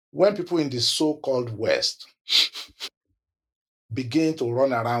 when people in the so-called West begin to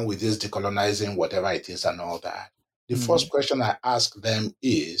run around with this decolonizing whatever it is and all that, the first question I ask them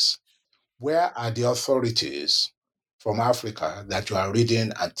is, where are the authorities from Africa that you are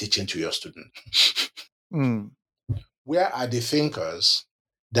reading and teaching to your students? Where are the thinkers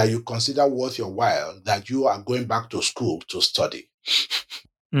that you consider worth your while that you are going back to school to study?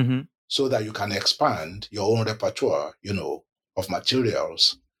 So that you can expand your own repertoire, of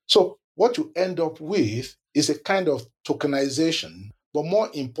materials. So what you end up with is a kind of tokenization, but more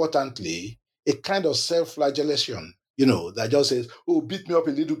importantly, a kind of self-flagellation, that just says, oh, beat me up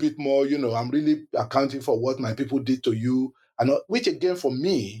a little bit more, I'm really accounting for what my people did to you. And which again, for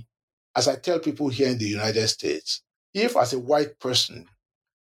me, as I tell people here in the United States, if as a white person,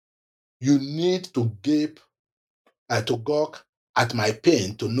 you need to gape, to gawk at my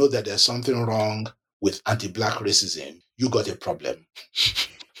pain to know that there's something wrong with anti-Black racism, you got a problem.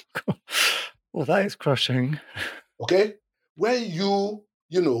 Well, that is crushing. Okay? When you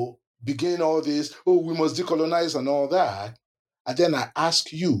begin all this, oh, we must decolonize and all that, and then I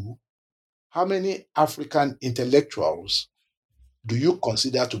ask you, how many African intellectuals do you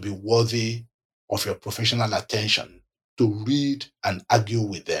consider to be worthy of your professional attention to read and argue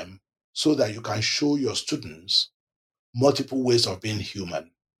with them so that you can show your students multiple ways of being human?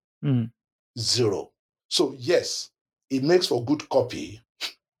 Zero. So yes, it makes for good copy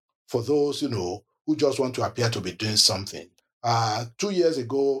for those, who just want to appear to be doing something. 2 years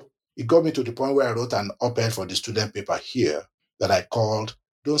ago, It got me to the point where I wrote an op-ed for the student paper here that I called,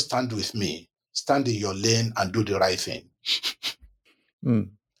 "Don't stand with me, stand in your lane and do the right thing."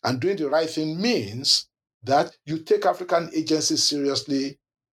 And doing the right thing means that you take African agencies seriously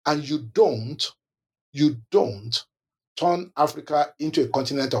and you don't turn Africa into a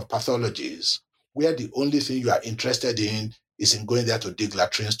continent of pathologies where the only thing you are interested in is in going there to dig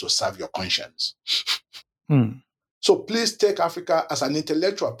latrines to serve your conscience. So please take Africa as an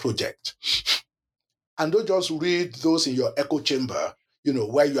intellectual project and don't just read those in your echo chamber,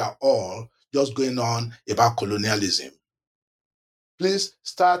 where you are all just going on about colonialism. Please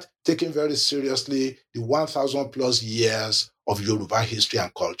start taking very seriously the 1,000 plus years of Yoruba history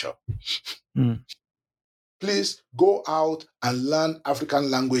and culture. Please go out and learn African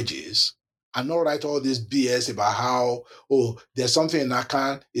languages and not write all this BS about how, there's something in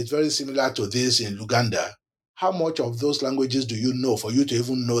Akan, it's very similar to this in Luganda. How much of those languages do you know for you to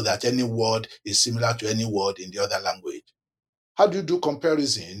even know that any word is similar to any word in the other language? How do you do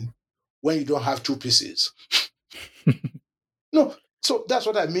comparison when you don't have two pieces? No, so that's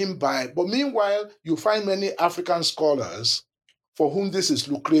what I mean by, but meanwhile, you find many African scholars for whom this is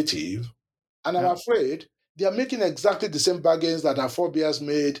lucrative, and I'm afraid they are making exactly the same bargains that our forebears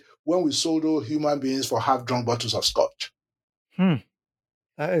made when we sold all human beings for half-drunk bottles of scotch.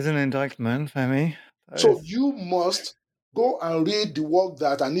 That is an indictment, Femi. So you must go and read the work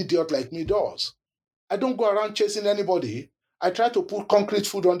that an idiot like me does. I don't go around chasing anybody. I try to put concrete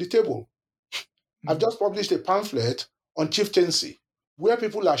food on the table. I've just published a pamphlet on chieftaincy, where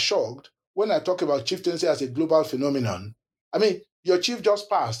people are shocked when I talk about chieftaincy as a global phenomenon. I mean, your chief just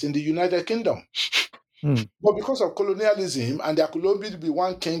passed in the United Kingdom. But because of colonialism, and there could only be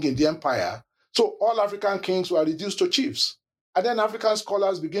one king in the empire, so all African kings were reduced to chiefs. And then African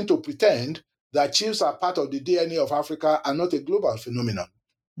scholars begin to pretend that chiefs are part of the DNA of Africa and not a global phenomenon.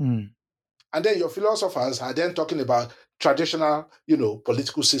 And then your philosophers are then talking about traditional,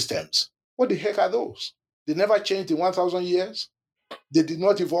 political systems. What the heck are those? They never changed in 1,000 years. They did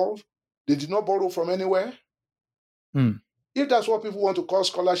not evolve. They did not borrow from anywhere. If that's what people want to call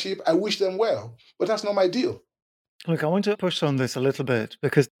scholarship, I wish them well, but that's not my deal. Look, I want to push on this a little bit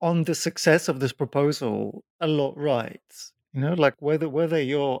because on the success of this proposal, a lot writes. Like whether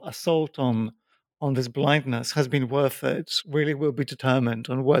your assault on this blindness has been worth it really will be determined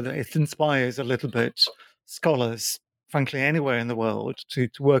on whether it inspires a little bit scholars, frankly, anywhere in the world to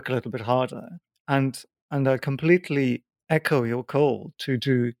work a little bit harder. And I completely echo your call to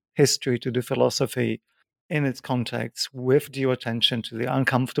do history, to do philosophy in its context with due attention to the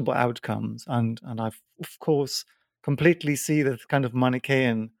uncomfortable outcomes. And I, of course, completely see the kind of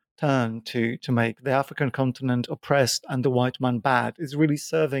Manichaean turn to make the African continent oppressed and the white man bad is really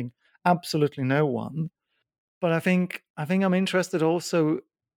serving absolutely no one. But I think I'm interested also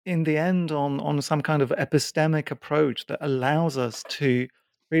in the end on some kind of epistemic approach that allows us to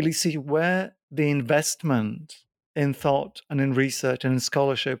really see where the investment in thought and in research and in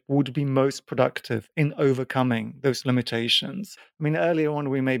scholarship would be most productive in overcoming those limitations. I mean, earlier on,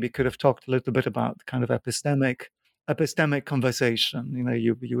 we maybe could have talked a little bit about the kind of epistemic conversation.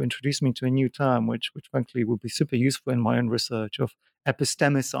 You introduced me to a new term, which frankly would be super useful in my own research of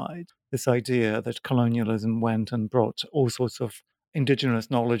epistemicide, this idea that colonialism went and brought all sorts of indigenous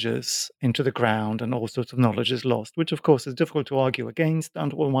knowledges into the ground and all sorts of knowledge is lost, which of course is difficult to argue against on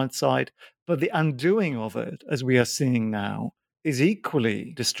one side, but the undoing of it, as we are seeing now, is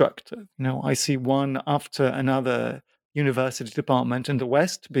equally destructive. I see one after another university department in the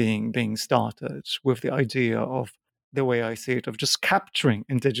West being started with the idea of, the way I see it, of just capturing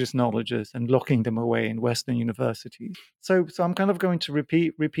indigenous knowledges and locking them away in Western universities. So I'm kind of going to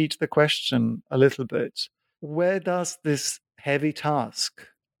repeat the question a little bit. Where does this heavy task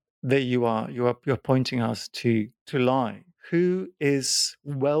that you're pointing us to lie? Who is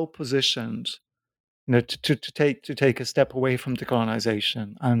well positioned, to take a step away from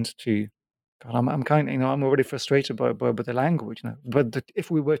decolonization and to? God, I'm kind of, I'm already frustrated by the language. But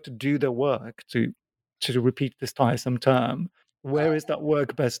if we were to do the work to repeat this tiresome term, where is that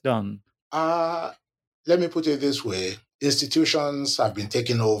work best done? Let me put it this way. Institutions have been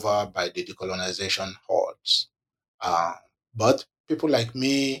taken over by the decolonization hordes. But people like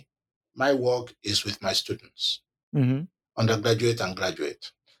me, my work is with my students, undergraduate and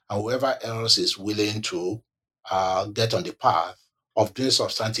graduate, and whoever else is willing to get on the path of doing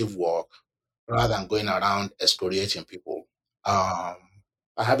substantive work rather than going around excoriating people. I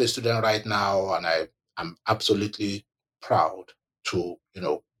have a student right now, and I'm absolutely proud to,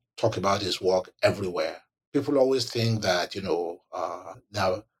 talk about his work everywhere. People always think that,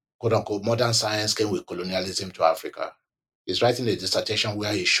 now, quote unquote, modern science came with colonialism to Africa. He's writing a dissertation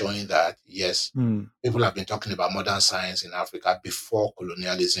where he's showing that, yes, people have been talking about modern science in Africa before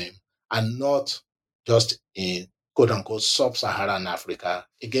colonialism, and not just in quote unquote sub-Saharan Africa.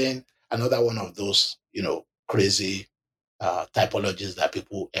 Again, another one of those, crazy typologies that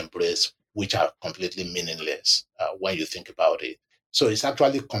people embrace, which are completely meaningless when you think about it. So it's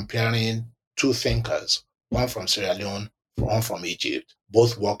actually comparing two thinkers, one from Sierra Leone, one from Egypt,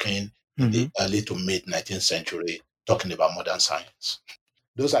 both working in the early to mid 19th century, talking about modern science.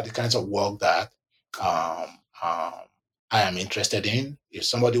 Those are the kinds of work that I am interested in. If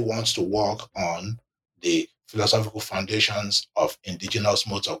somebody wants to work on the philosophical foundations of indigenous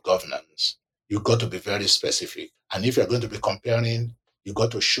modes of governance, you've got to be very specific. And if you're going to be comparing, you've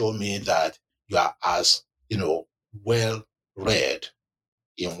got to show me that you are as, well read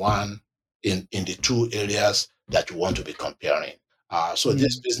in the two areas that you want to be comparing. So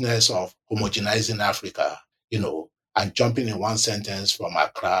this business of homogenizing Africa, and jumping in one sentence from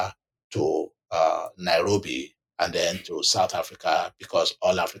Accra to Nairobi and then to South Africa because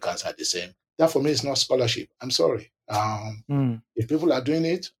all Africans are the same, that for me is not scholarship. I'm sorry. If people are doing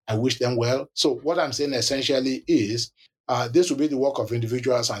it, I wish them well. So what I'm saying essentially is this will be the work of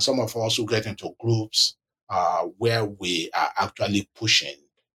individuals and some of us who get into groups where we are actually pushing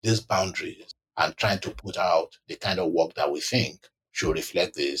these boundaries and trying to put out the kind of work that we think should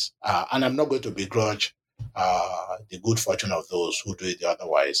reflect this. And I'm not going to begrudge the good fortune of those who do it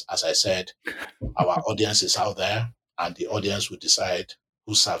otherwise. As I said, our audience is out there and the audience will decide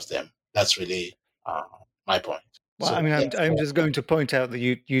who serves them. That's really my point. Well, So, I'm just going to point out that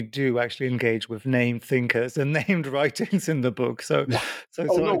you do actually engage with named thinkers and named writings in the book. So, yeah.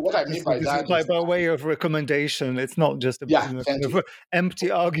 What I mean by that is by way of recommendation. It's not just a kind of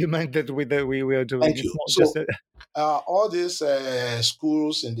empty argument that we are doing. Thank it's you. Not so, just all these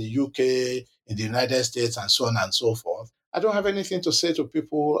schools in the UK, in the United States, and so on and so forth, I don't have anything to say to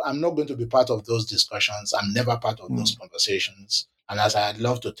people. I'm not going to be part of those discussions. I'm never part of those conversations. And as I'd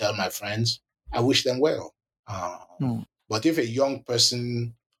love to tell my friends, I wish them well. But if a young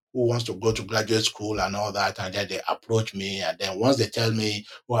person who wants to go to graduate school and all that, and then they approach me, and then once they tell me,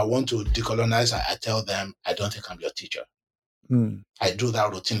 I want to decolonize, I tell them, I don't think I'm your teacher. I do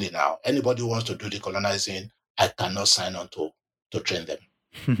that routinely now. Anybody who wants to do decolonizing, I cannot sign on to train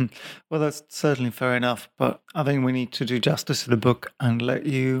them. Well, that's certainly fair enough, but I think we need to do justice to the book and let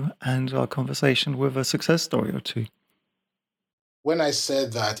you end our conversation with a success story or two. When I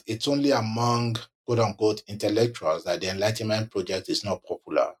said that it's only among quote-unquote intellectuals that the Enlightenment Project is not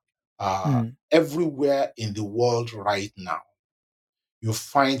popular, everywhere in the world right now, you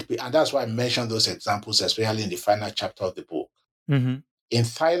find, and that's why I mentioned those examples, especially in the final chapter of the book. In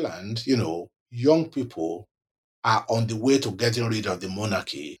Thailand, young people are on the way to getting rid of the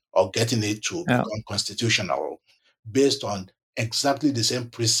monarchy or getting it to become constitutional based on exactly the same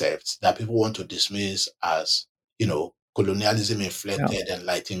precepts that people want to dismiss as, colonialism inflected,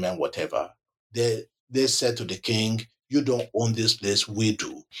 enlightenment, whatever. They said to the king, you don't own this place, we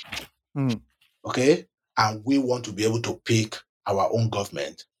do. Okay? And we want to be able to pick our own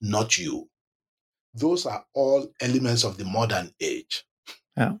government, not you. Those are all elements of the modern age.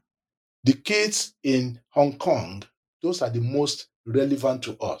 Yeah. The kids in Hong Kong, those are the most relevant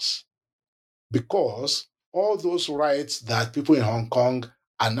to us because all those rights that people in Hong Kong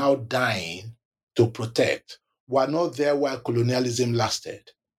are now dying to protect were not there while colonialism lasted.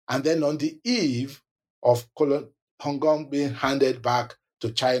 And then on the eve of Hong Kong being handed back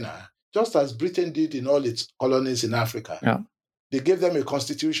to China, just as Britain did in all its colonies in Africa, they gave them a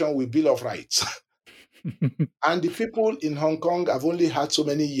constitution with Bill of Rights. And the people in Hong Kong have only had so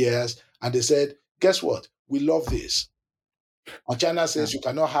many years, and they said, guess what? We love this. And China says you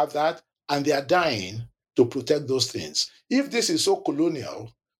cannot have that, and they are dying to protect those things. If this is so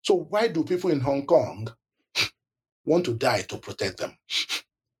colonial, so why do people in Hong Kong want to die to protect them?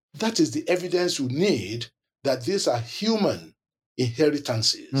 That is the evidence you need that these are human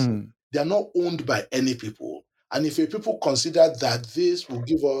inheritances. They are not owned by any people. And if a people consider that this will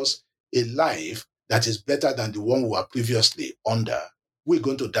give us a life that is better than the one we were previously under, we're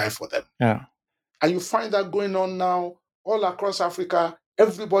going to die for them. Yeah. And you find that going on now all across Africa.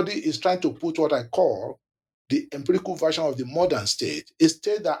 Everybody is trying to put what I call the empirical version of the modern state, a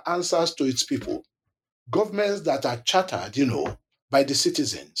state that answers to its people. Governments that are chartered, by the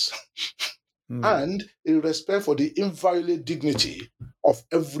citizens. And a respect for the inviolate dignity of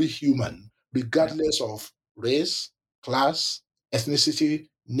every human, regardless of race, class, ethnicity,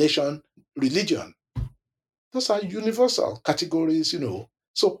 nation, religion. Those are universal categories,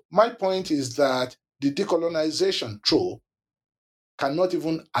 So my point is that the decolonization trope cannot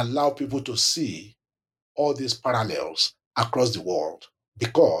even allow people to see all these parallels across the world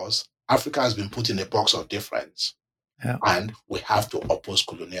because Africa has been put in a box of difference. Yeah. And we have to oppose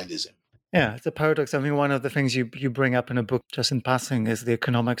colonialism. Yeah, it's a paradox. I mean, one of the things you bring up in a book just in passing is the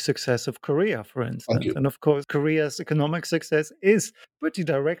economic success of Korea, for instance. And of course, Korea's economic success is pretty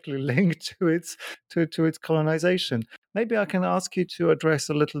directly linked to its colonization. Maybe I can ask you to address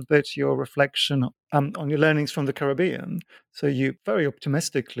a little bit your reflection on your learnings from the Caribbean. So you very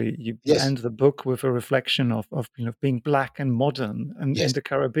optimistically you end the book with a reflection of being black and modern in the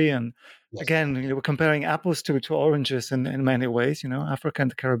Caribbean. Yes. Again, we're comparing apples to oranges in many ways. Africa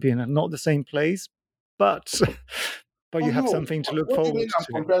and the Caribbean are not the same place, but you have something to look forward to. What do you mean I'm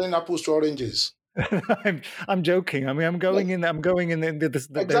comparing apples to oranges? I'm joking. I mean, I'm going in the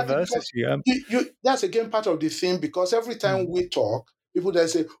diversity. That's again part of the theme, because every time we talk, people then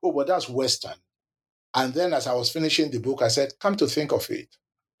say, "Oh, but that's Western." And then as I was finishing the book, I said, "Come to think of it,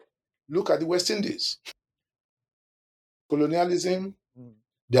 look at the West Indies. Colonialism,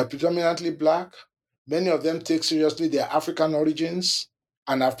 they are predominantly black. Many of them take seriously their African origins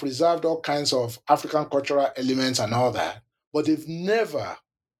and have preserved all kinds of African cultural elements and all that. But they've never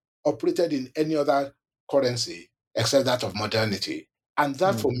operated in any other currency except that of modernity." And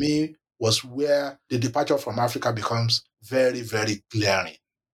that for me was where the departure from Africa becomes very, very glaring.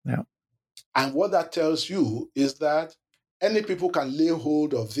 Yeah. And what that tells you is that any people can lay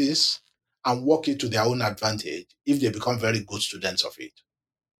hold of this and work it to their own advantage if they become very good students of it.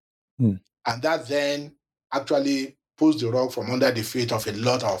 And that then actually pulls the rug from under the feet of a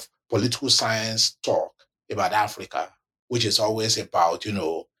lot of political science talk about Africa, which is always about,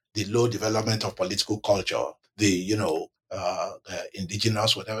 the low development of political culture, the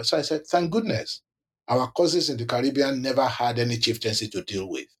indigenous, whatever. So I said, thank goodness. Our cousins in the Caribbean never had any chieftaincy to deal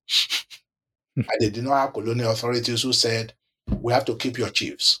with. And they did not have colonial authorities who said, we have to keep your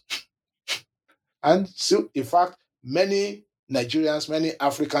chiefs. And so, in fact, many Nigerians, many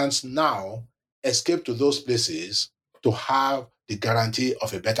Africans now escape to those places to have the guarantee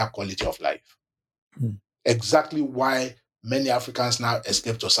of a better quality of life. Exactly why many Africans now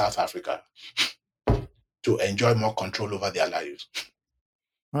escape to South Africa to enjoy more control over their lives.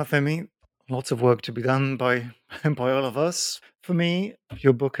 Well, for me, lots of work to be done by all of us. For me,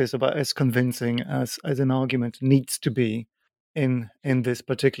 your book is about as convincing as an argument needs to be in this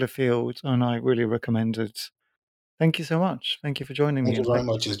particular field, and I really recommend it. Thank you so much. Thank you for joining me. Thank you very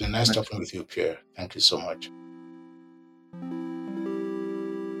much. It's been nice talking with you, Pierre. Thank you so much.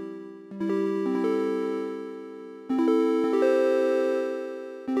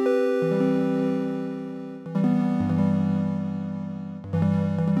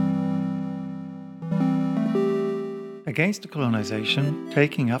 Against Decolonization,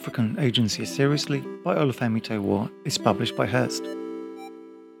 Taking African Agency Seriously by Olufemi Taiwo is published by Hearst.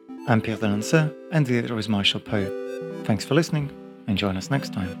 I'm Pierre Delancey, and the editor is Marshall Poe. Thanks for listening, and join us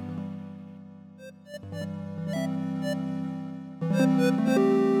next time.